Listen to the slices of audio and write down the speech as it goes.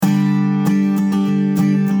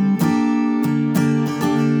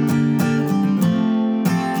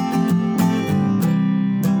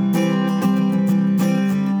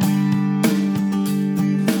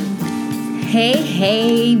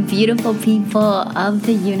Hey, beautiful people of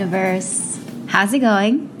the universe. How's it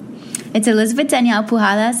going? It's Elizabeth Danielle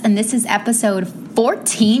Pujadas, and this is episode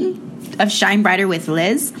 14 of Shine Brighter with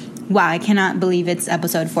Liz. Wow, I cannot believe it's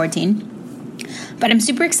episode 14. But I'm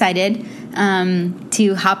super excited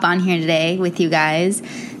to hop on here today with you guys.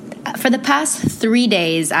 For the past 3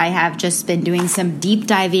 days, I have just been doing some deep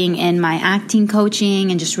diving in my acting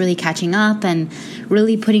coaching and just really catching up and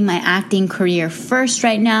really putting my acting career first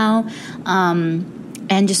right now.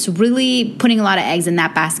 And just really putting a lot of eggs in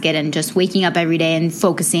that basket and just waking up every day and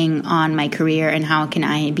focusing on my career and how can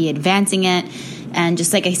I be advancing it. And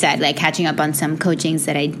just like I said, like catching up on some coachings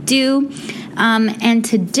that I do. And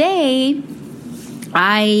today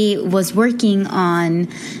I was working on,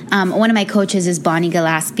 one of my coaches is Bonnie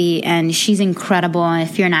Gillespie, and she's incredible.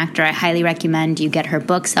 If you're an actor, I highly recommend you get her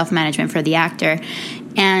book, Self-Management for the Actor,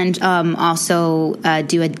 and also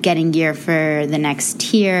do a Getting Gear for the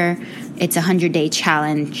Next Year. It's a 100-day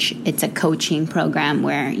challenge. It's a coaching program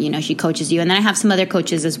where, you know, she coaches you. And then I have some other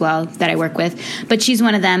coaches as well that I work with, but she's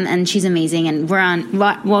one of them and she's amazing. And we're on,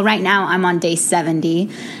 well, right now I'm on day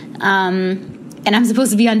 70. And I'm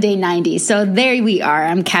supposed to be on day 90. So there we are.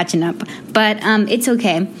 I'm catching up. But it's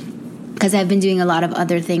okay because I've been doing a lot of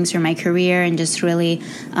other things for my career and just really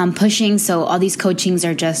pushing. So all these coachings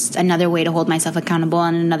are just another way to hold myself accountable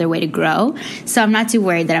and another way to grow. So I'm not too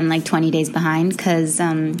worried that I'm like 20 days behind because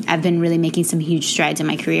I've been really making some huge strides in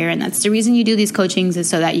my career. And that's the reason you do these coachings is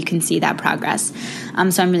so that you can see that progress.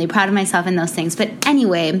 So I'm really proud of myself in those things. But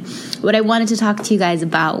anyway, what I wanted to talk to you guys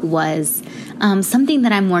about was something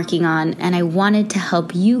that I'm working on and I wanted to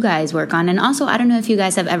help you guys work on. And also, I don't know if you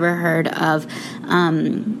guys have ever heard of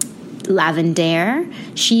Lavendaire.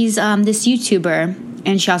 She's this YouTuber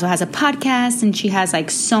and she also has a podcast and she has like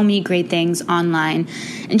so many great things online.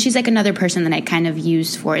 And she's like another person that I kind of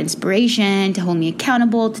use for inspiration, to hold me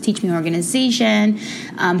accountable, to teach me organization,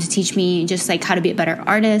 to teach me just like how to be a better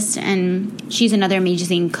artist. And she's another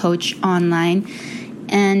amazing coach online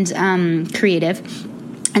and creative.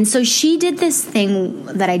 And so she did this thing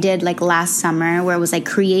that I did like last summer where it was like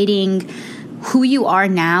creating who you are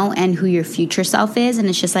now and who your future self is. And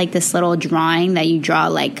it's just like this little drawing that you draw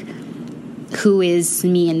like who is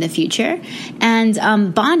me in the future.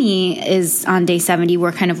 And Bonnie is on day 70.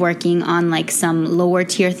 We're kind of working on like some lower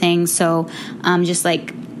tier things. So just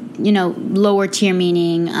like, you know, lower tier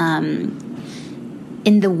meaning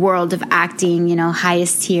in the world of acting, you know,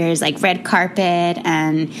 highest tiers like red carpet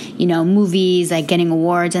and, you know, movies, like getting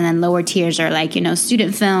awards. And then lower tiers are like, you know,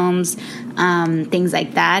 student films, things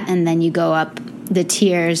like that. And then you go up the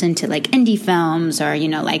tiers into like indie films or, you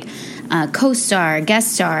know, like co-star,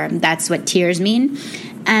 guest star. That's what tiers mean.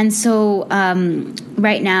 And so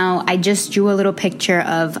right now, I just drew a little picture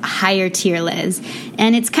of higher tier Liz.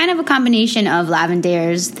 And it's kind of a combination of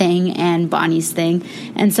Lavendaire's thing and Bonnie's thing.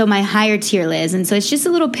 And so my higher tier Liz. And so it's just a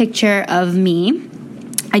little picture of me.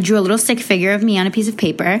 I drew a little stick figure of me on a piece of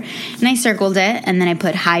paper. And I circled it. And then I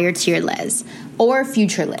put higher tier Liz or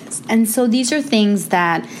future Liz. And so these are things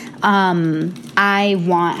that I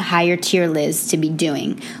want higher tier Liz to be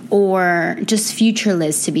doing or just future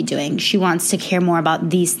Liz to be doing. She wants to care more about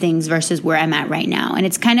these things versus where I'm at right now. And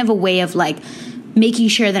it's kind of a way of like making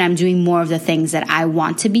sure that I'm doing more of the things that I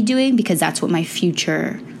want to be doing because that's what my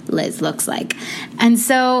future Liz looks like. And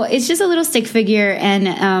so it's just a little stick figure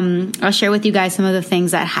and I'll share with you guys some of the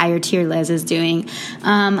things that higher tier Liz is doing.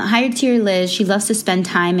 Higher tier Liz, she loves to spend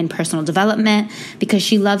time in personal development because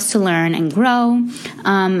she loves to learn and grow.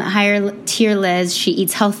 Higher tier Liz, she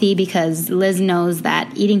eats healthy because Liz knows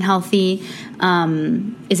that eating healthy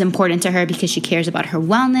is important to her because she cares about her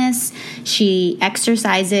wellness. She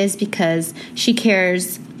exercises because she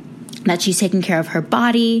cares that she's taking care of her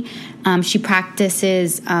body. She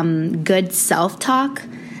practices good self-talk.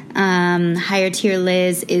 Higher tier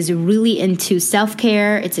Liz is really into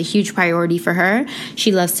self-care. It's a huge priority for her.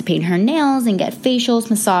 She loves to paint her nails and get facials,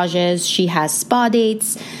 massages. She has spa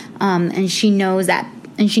dates, and she knows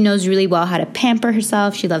really well how to pamper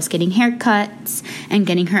herself. She loves getting haircuts and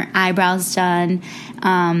getting her eyebrows done.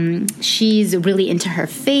 She's really into her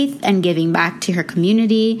faith and giving back to her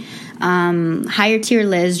community. Higher tier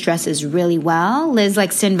Liz dresses really well. Liz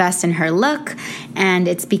likes to invest in her look, and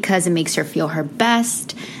it's because it makes her feel her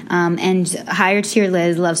best. And higher tier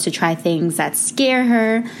Liz loves to try things that scare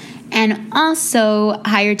her. And also,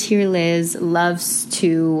 higher tier Liz loves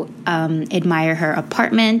to admire her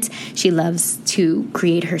apartment. She loves to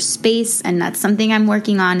create her space, and that's something I'm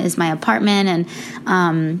working on is my apartment.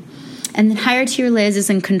 And then higher tier Liz is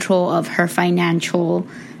in control of her financial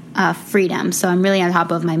freedom. So I'm really on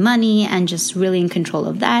top of my money and just really in control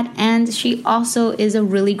of that. And she also is a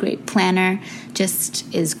really great planner,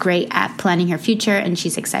 just is great at planning her future, and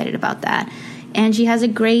she's excited about that. And she has a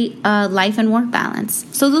great life and work balance.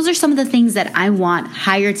 So those are some of the things that I want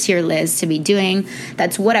higher tier Liz to be doing.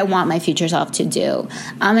 That's what I want my future self to do.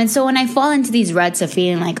 And so when I fall into these ruts of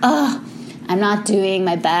feeling like, oh, I'm not doing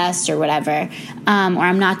my best or whatever, or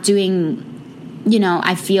I'm not doing,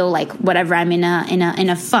 I feel like whatever, I'm in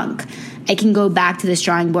a funk, I can go back to this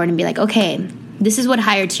drawing board and be like, okay, this is what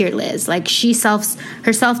higher tier Liz, like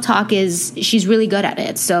her self-talk is, she's really good at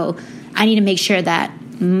it. So I need to make sure that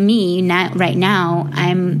right now,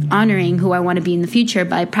 I'm honoring who I want to be in the future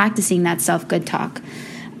by practicing that self-good talk.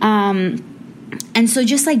 And so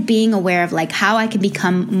just like being aware of like how I can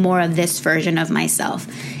become more of this version of myself.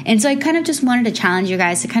 And so I kind of just wanted to challenge you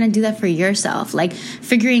guys to kind of do that for yourself, like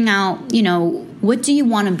figuring out, what do you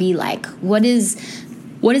want to be like? What is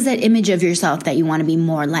that image of yourself that you want to be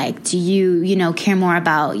more like? Do you, care more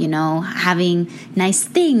about, having nice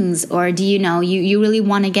things? Or do you really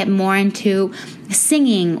want to get more into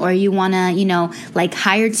singing? Or you want to, like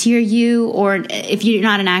higher tier you? Or if you're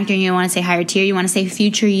not an actor and you want to say higher tier, you want to say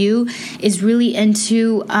future you is really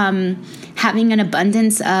into having an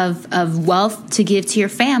abundance of wealth to give to your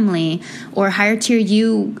family. Or higher tier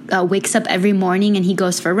you wakes up every morning and he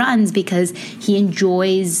goes for runs because he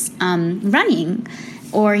enjoys running.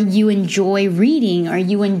 Or you enjoy reading, or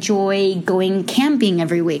you enjoy going camping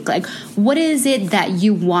every week. Like, what is it that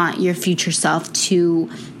you want your future self to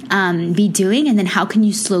be doing? And then how can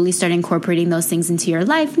you slowly start incorporating those things into your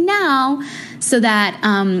life now so that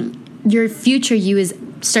your future you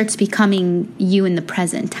starts becoming you in the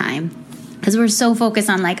present time? Because we're so focused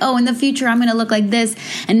on like, oh, in the future I'm going to look like this,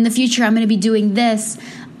 and in the future I'm going to be doing this.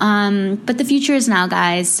 But the future is now,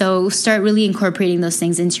 guys. So start really incorporating those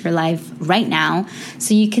things into your life right now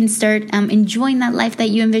so you can start enjoying that life that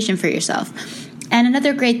you envision for yourself. And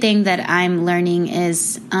another great thing that I'm learning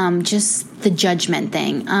is just the judgment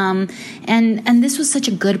thing. And this was such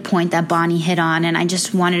a good point that Bonnie hit on, and I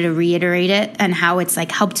just wanted to reiterate it and how it's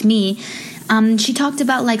like helped me. She talked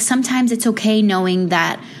about like sometimes it's okay knowing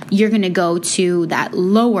that you're going to go to that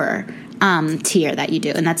lower tier that you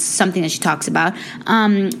do. And that's something that she talks about.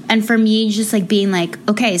 And for me, just like being like,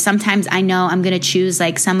 okay, sometimes I know I'm going to choose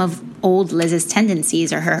like some of old Liz's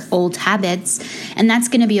tendencies or her old habits, and that's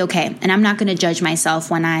going to be okay. And I'm not going to judge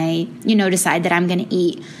myself when I, decide that I'm going to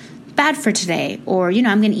eat bad for today, or,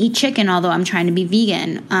 I'm going to eat chicken, although I'm trying to be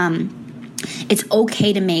vegan. It's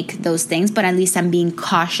okay to make those things, but at least I'm being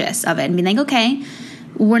cautious of it and being like, okay,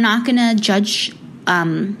 we're not going to judge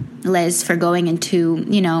Liz for going into,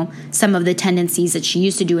 some of the tendencies that she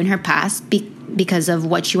used to do in her past because of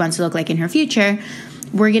what she wants to look like in her future.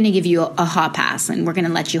 We're going to give you a hot pass, and we're going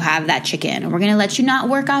to let you have that chicken, or we're going to let you not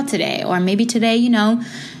work out today, or maybe today,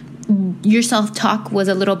 your self-talk was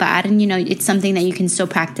a little bad, and, it's something that you can still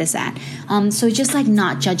practice at. So just like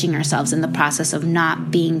not judging ourselves in the process of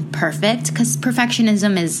not being perfect, because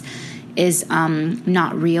perfectionism is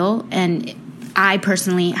not real. And I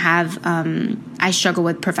personally have, I struggle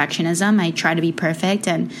with perfectionism. I try to be perfect,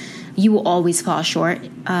 and you will always fall short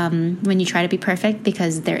when you try to be perfect,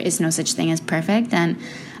 because there is no such thing as perfect. And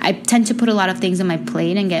I tend to put a lot of things on my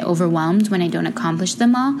plate and get overwhelmed when I don't accomplish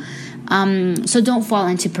them all. So don't fall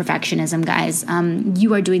into perfectionism, guys.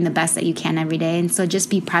 You are doing the best that you can every day. And so just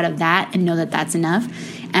be proud of that and know that that's enough.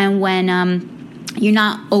 And when you're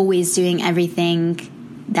not always doing everything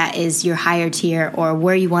that is your higher tier or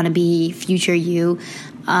where you want to be, future you,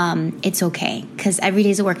 it's okay, because every day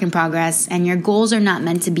is a work in progress, and your goals are not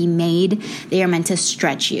meant to be made. They are meant to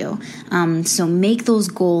stretch you. So make those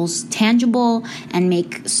goals tangible and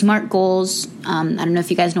make SMART goals. I don't know if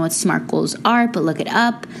you guys know what SMART goals are, but look it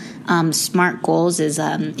up. SMART goals is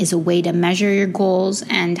a way to measure your goals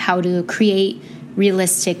and how to create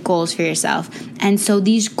realistic goals for yourself. And so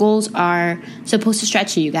these goals are supposed to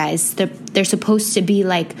stretch you guys. They're supposed to be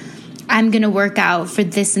like, I'm going to work out for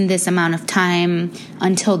this and this amount of time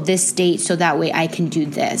until this date, so that way I can do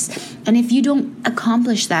this. And if you don't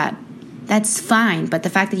accomplish that, that's fine. But the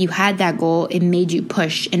fact that you had that goal, it made you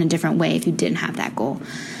push in a different way if you didn't have that goal.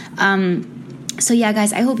 So yeah,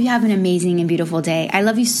 guys, I hope you have an amazing and beautiful day. I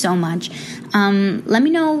love you so much. Let me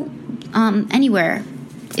know anywhere,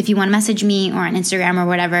 if you want to message me or on Instagram or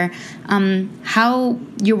whatever, how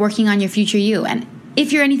you're working on your future you. And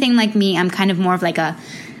if you're anything like me, I'm kind of more of like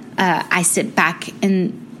I sit back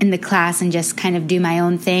in the class and just kind of do my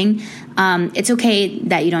own thing. It's okay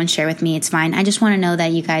that you don't share with me. It's fine. I just want to know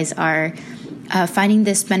that you guys are finding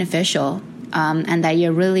this beneficial, and that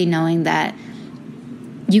you're really knowing that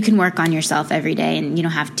you can work on yourself every day, and you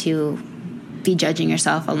don't have to be judging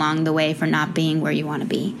yourself along the way for not being where you want to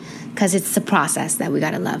be. Because it's the process that we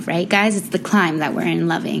got to love, right, guys? It's the climb that we're in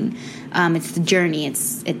loving. It's the journey.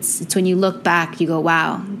 It's when you look back, you go,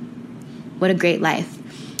 wow, what a great life.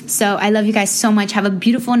 So I love you guys so much. Have a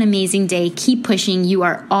beautiful and amazing day. Keep pushing. You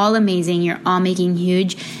are all amazing. You're all making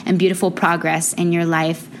huge and beautiful progress in your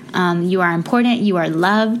life. You are important. You are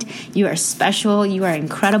loved. You are special. You are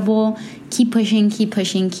incredible. Keep pushing, keep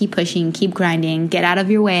pushing, keep pushing, keep grinding. Get out of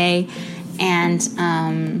your way and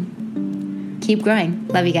keep growing.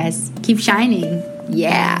 Love you guys. Keep shining.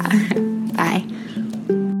 Yeah. Bye.